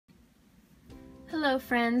Hello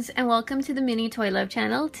friends, and welcome to the Mini Toy Love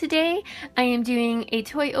channel. Today I am doing a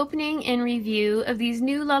toy opening and review of these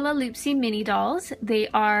new Lalaloopsy Mini dolls. They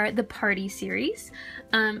are the Party series.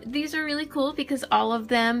 These are really cool because all of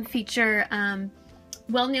them feature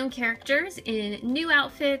well-known characters in new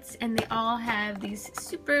outfits, and they all have these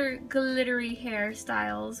super glittery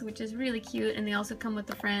hairstyles, which is really cute, and they also come with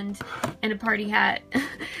a friend and a party hat.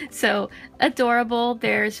 So adorable.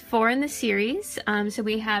 There's 4 in the series. So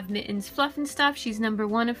we have Mittens Fluff and Stuff. She's number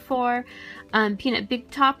 1 of 4. Peanut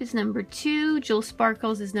Bigtop is number 2. Jewel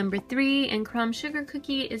Sparkles is number 3. And Crumbs Sugar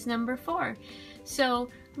Cookie is number 4. So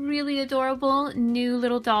really adorable new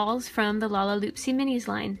little dolls from the Lalaloopsy Minis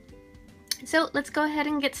line. So let's go ahead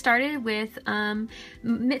and get started with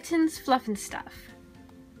Mittens Fluff and Stuff.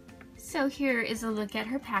 So here is a look at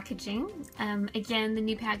her packaging. Again, the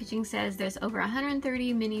new packaging says there's over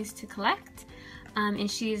 130 minis to collect, and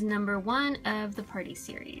she is number 1 of the Party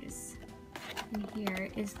series. And here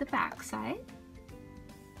is the back side.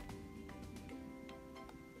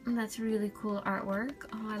 And that's really cool artwork.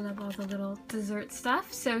 Oh, I love all the little dessert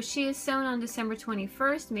stuff. So she is sewn on December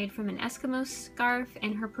 21st, made from an Eskimo scarf,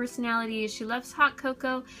 and her personality is she loves hot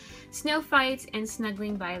cocoa, snow fights, and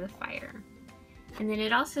snuggling by the fire. And then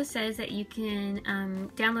it also says that you can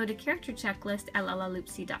download a character checklist at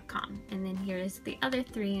lalaloopsy.com. And then here is the other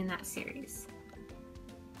 3 in that series.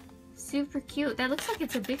 Super cute. That looks like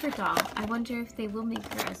it's a bigger doll. I wonder if they will make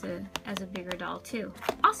her as a bigger doll too.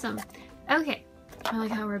 Awesome. Okay. I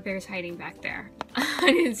like how her bear's hiding back there.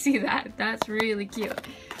 I didn't see that. That's really cute.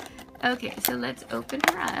 Okay, so let's open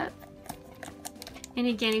her up. And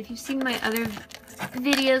again, if you've seen my other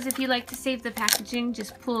videos, if you like to save the packaging,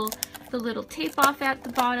 just pull the little tape off at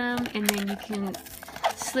the bottom, and then you can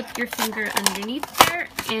slip your finger underneath there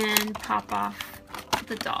and pop off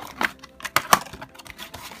the doll.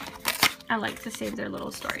 I like to save their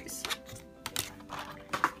little stories.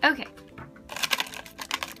 Okay.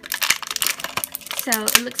 So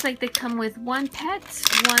it looks like they come with 1 pet,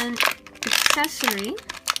 1 accessory,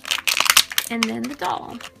 and then the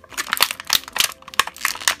doll.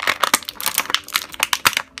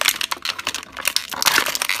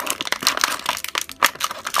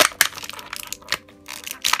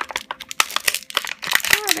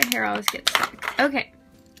 Oh, the hair always gets stuck. Okay,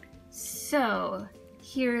 so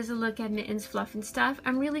here's a look at Mittens Fluff and Stuff.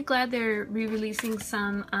 I'm really glad they're re-releasing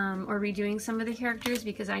some or redoing some of the characters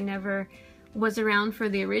because I never was around for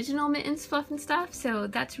the original Mittens Fluff and Stuff, so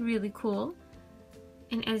that's really cool.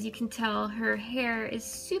 And as you can tell, her hair is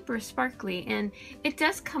super sparkly, and it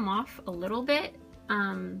does come off a little bit,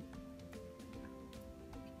 so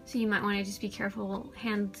you might want to just be careful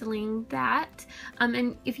handling that.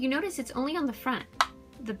 And if you notice, it's only on the front.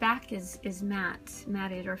 The back is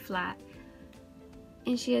matted or flat.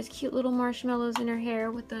 And she has cute little marshmallows in her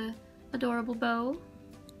hair with the adorable bow.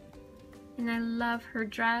 And I love her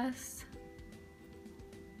dress.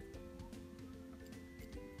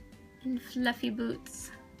 And fluffy boots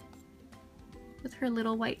with her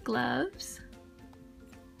little white gloves.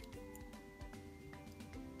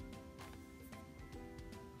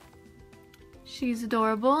 She's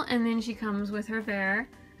adorable, and then she comes with her bear,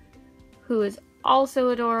 who is also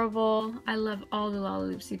adorable. I love all the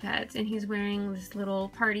Lalaloopsy pets, and he's wearing this little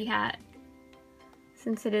party hat.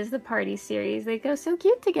 Since it is the Party series, they go so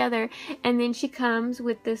cute together. And then she comes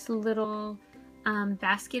with this little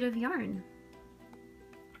basket of yarn.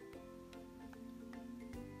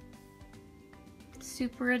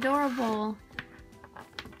 Super adorable.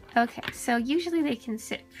 Okay, so usually they can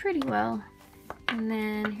sit pretty well. And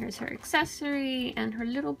then here's her accessory and her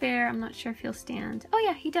little bear. I'm not sure if he'll stand. Oh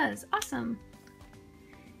yeah, he does. Awesome.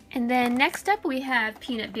 And then next up we have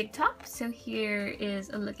Peanut Bigtop. So here is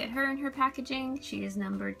a look at her and her packaging. She is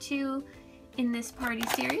number 2 in this Party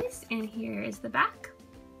series. And here is the back.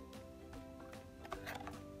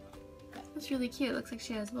 That's really cute. Looks like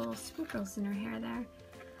she has little sprinkles in her hair there.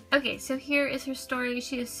 Okay, so here is her story.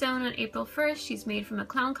 She is sewn on April 1st. She's made from a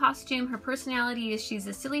clown costume. Her personality is she's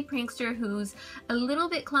a silly prankster who's a little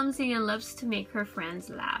bit clumsy and loves to make her friends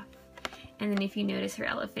laugh. And then if you notice, her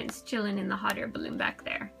elephant's chilling in the hot air balloon back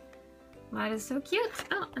there. That is so cute.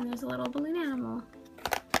 Oh, and there's a little balloon animal.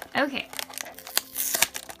 Okay.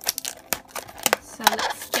 So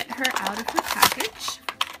let's get her out of her package.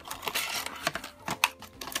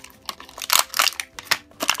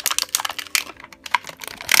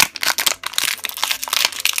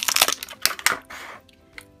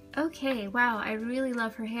 Okay, wow, I really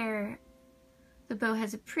love her hair. The bow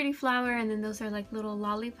has a pretty flower, and then those are like little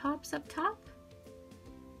lollipops up top.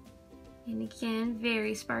 And again,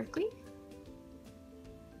 very sparkly.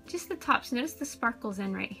 Just the tops. Notice the sparkles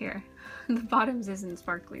in right here. The bottoms isn't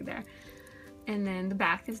sparkly there. and then the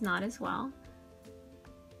back is not as well.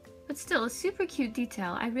 But still, a super cute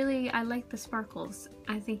detail. I like the sparkles.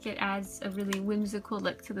 I think it adds a really whimsical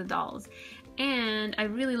look to the dolls. And I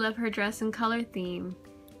really love her dress and color theme.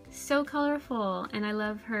 So colorful, and I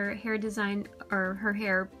love her hair design, or her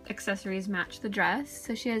hair accessories match the dress.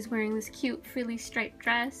 So she is wearing this cute frilly striped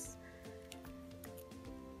dress.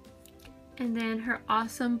 And then her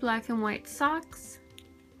awesome black and white socks,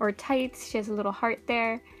 or tights. She has a little heart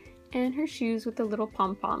there. And her shoes with the little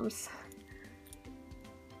pom-poms.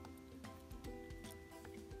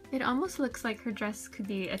 It almost looks like her dress could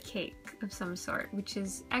be a cake of some sort, which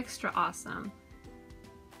is extra awesome.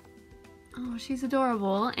 Oh, she's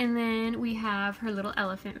adorable. And then we have her little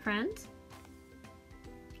elephant friend.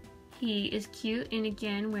 He is cute, and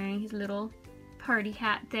again wearing his little party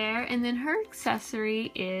hat there. And then her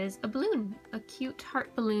accessory is a balloon, a cute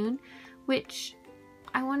heart balloon, which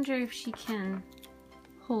I wonder if she can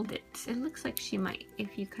hold it. It looks like she might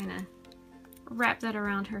if you kind of wrap that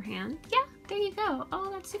around her hand. Yeah, there you go. Oh,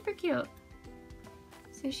 that's super cute.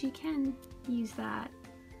 So she can use that.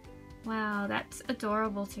 Wow, that's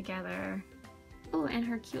adorable together. Oh, and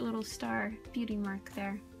her cute little star beauty mark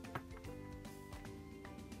there.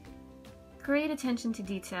 Great attention to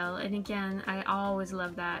detail, and again, I always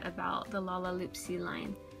love that about the Lalaloopsy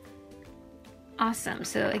line. Awesome.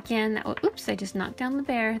 So again, oops, I just knocked down the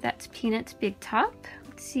bear. That's Peanut's Bigtop.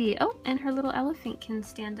 Let's see. Oh, and her little elephant can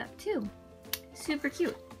stand up too. Super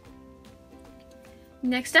cute.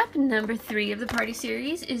 Next up, number 3 of the party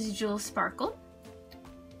series is Jewel Sparkle.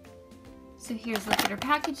 So here's a look at her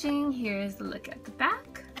packaging. Here's the look at the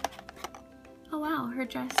back. Oh wow, her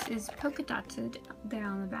dress is polka dotted there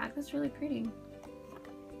on the back. That's really pretty.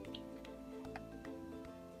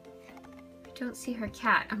 I don't see her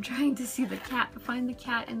cat. I'm trying to see the cat. Find the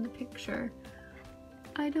cat in the picture.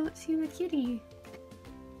 I don't see the kitty.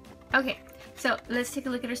 Okay, so let's take a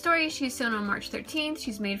look at her story. She's sewn on March 13th.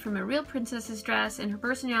 She's made from a real princess's dress, and her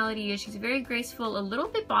personality is she's very graceful, a little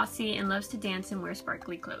bit bossy, and loves to dance and wear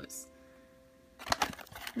sparkly clothes.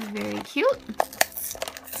 Very cute.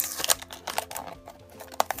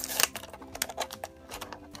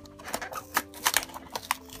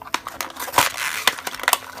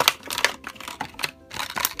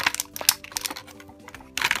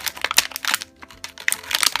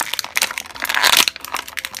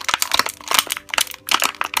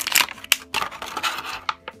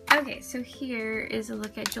 Okay, so here is a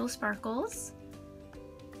look at Jewel Sparkles.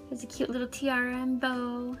 There's a cute little tiara and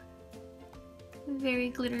bow. Very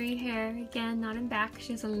glittery hair, again, not in back.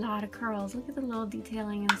 She has a lot of curls. Look at the little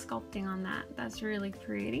detailing and sculpting on that. That's really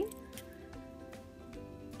pretty.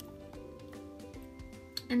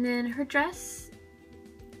 And then her dress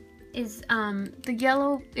is the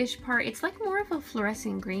yellowish part. It's like more of a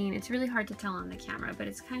fluorescent green. It's really hard to tell on the camera, but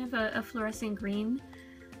it's kind of a fluorescent green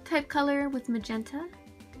type color with magenta.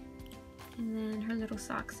 And then her little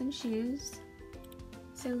socks and shoes.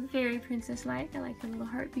 So very princess-like. I like her little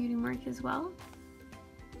heart beauty mark as well.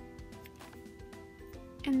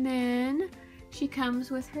 And then she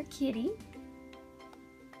comes with her kitty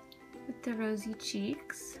with the rosy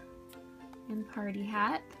cheeks and party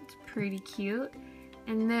hat. It's pretty cute.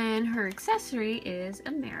 And then her accessory is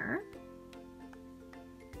a mirror.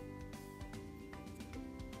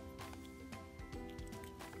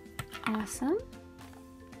 Awesome.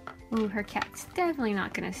 Ooh, her cat's definitely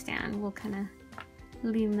not gonna stand. We'll kind of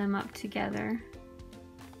lean them up together.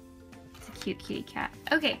 It's a cute kitty cat.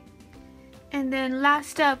 Okay. And then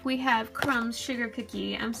last up we have Crumbs Sugar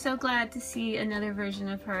Cookie. I'm so glad to see another version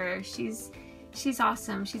of her. She's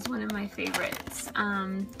awesome. She's one of my favorites.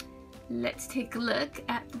 Let's take a look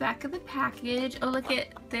at the back of the package. Oh, look at,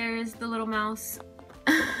 there's the little mouse.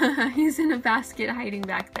 He's in a basket hiding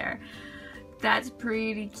back there. That's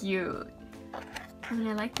pretty cute. And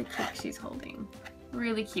I like the cake she's holding.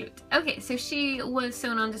 Really cute. Okay, so she was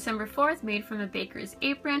sewn on December 4th, made from a baker's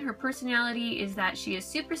apron. Her personality is that she is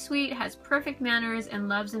super sweet, has perfect manners, and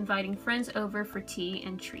loves inviting friends over for tea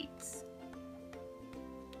and treats.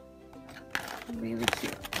 Really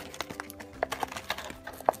cute.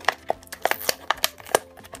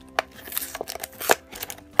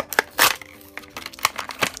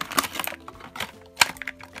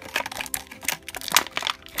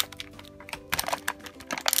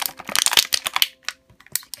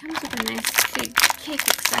 Comes with a nice big cake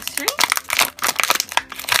accessory.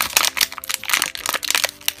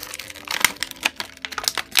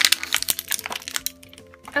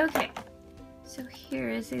 Okay, so here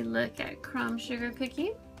is a look at Crumbs Sugar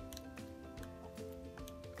Cookie.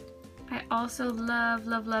 I also love,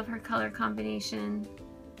 love, love her color combination.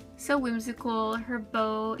 So whimsical. Her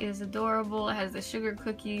bow is adorable. It has the sugar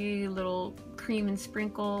cookie, little cream and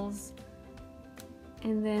sprinkles.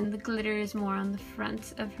 And then the glitter is more on the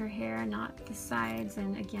front of her hair, not the sides,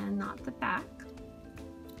 and again, not the back.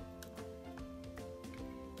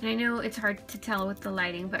 And I know it's hard to tell with the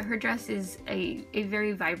lighting, but her dress is a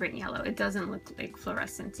very vibrant yellow. It doesn't look like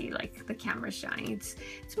fluorescent-y like the camera's showing. It's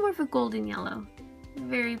more of a golden yellow.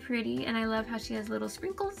 Very pretty, and I love how she has little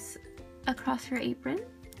sprinkles across her apron.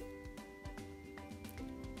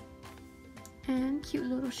 And cute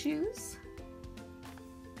little shoes.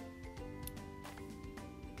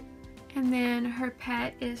 And then her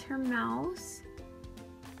pet is her mouse,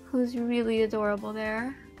 who's really adorable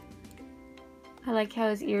there. I like how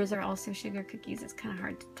his ears are also sugar cookies. It's kind of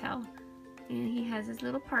hard to tell. And he has his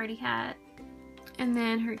little party hat. And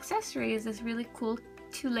then her accessory is this really cool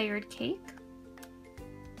 2-layered cake.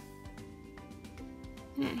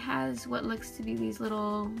 And it has what looks to be these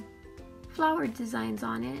little flower designs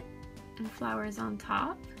on it and flowers on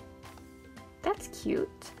top. That's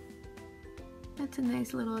cute. That's a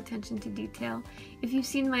nice little attention to detail. If you've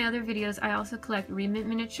seen my other videos, I also collect remint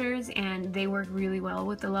miniatures, and they work really well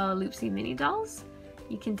with the Lalaloopsy Mini dolls.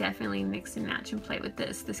 You can definitely mix and match and play with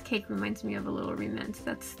this. This cake reminds me of a little remint.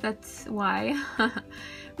 That's why.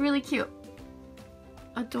 Really cute.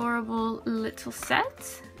 Adorable little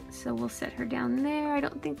set. So we'll set her down there. I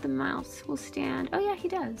don't think the mouse will stand. Oh yeah, he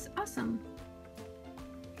does. Awesome.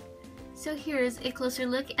 So here's a closer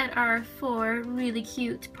look at our 4 really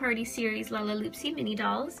cute Party Series Lalaloopsy Mini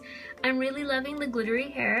dolls. I'm really loving the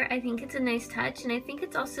glittery hair. I think it's a nice touch, and I think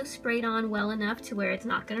it's also sprayed on well enough to where it's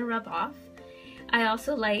not going to rub off. I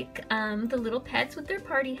also like the little pets with their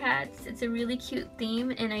party hats. It's a really cute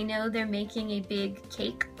theme, and I know they're making a big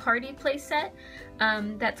cake party playset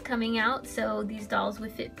that's coming out, so these dolls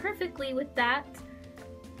would fit perfectly with that.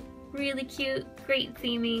 Really cute, great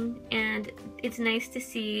theming, and it's nice to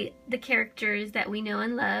see the characters that we know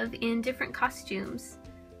and love in different costumes.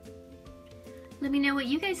 Let me know what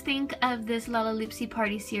you guys think of this Lalaloopsy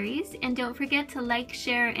Party series, and don't forget to like,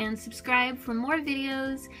 share, and subscribe for more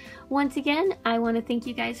videos. Once again, I want to thank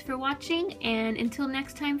you guys for watching, and until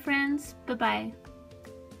next time, friends, bye-bye.